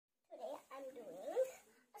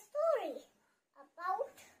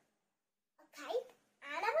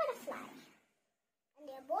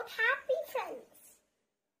about happy friends.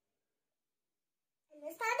 And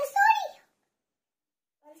let's start the story.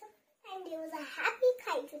 Once upon a time there was a happy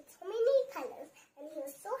kite with so many colors, and he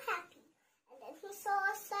was so happy. And then he saw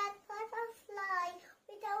a sad butterfly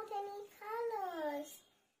without any colors.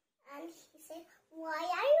 And he said, "Why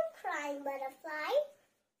are you crying, butterfly?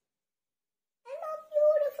 I'm not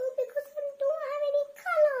beautiful because I don't have any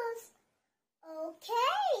colors."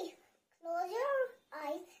 "Okay, close your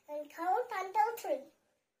eyes and count until 3.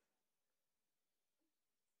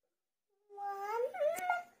 1,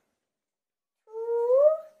 2,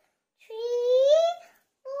 3,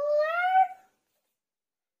 4,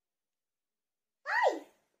 5.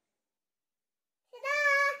 Ta-da!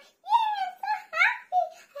 Yay, I'm so happy!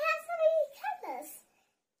 I have so many colors.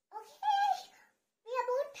 Okay, we are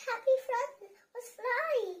both happy friends. Let's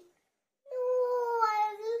fly. No,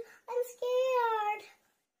 I'm scared.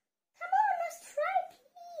 Come on, let's try,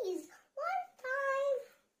 please. One time.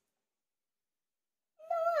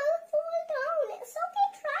 No, I'll fall down. It's okay,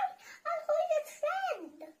 try. I'll hold your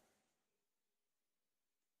friend.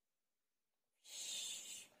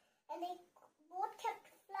 Shh. And they both kept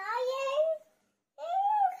flying.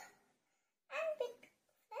 And they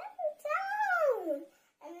fell down.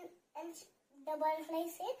 And the butterfly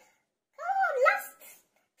said, "Come on, let's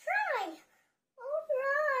try." All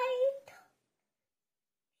right.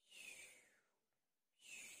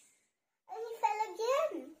 And he fell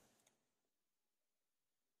again.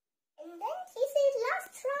 And then he said, "Let's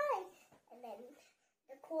try." And then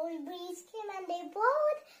the cold breeze came and they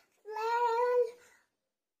both fell.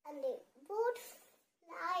 And they both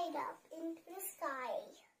flied up into the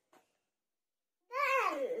sky.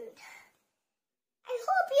 Then, I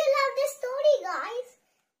hope you love this story, guys.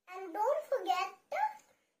 And don't forget to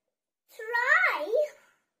try.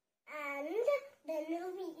 And then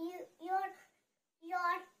you'll be your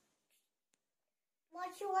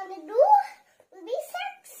what you want to do will be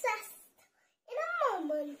success in a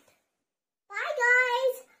moment.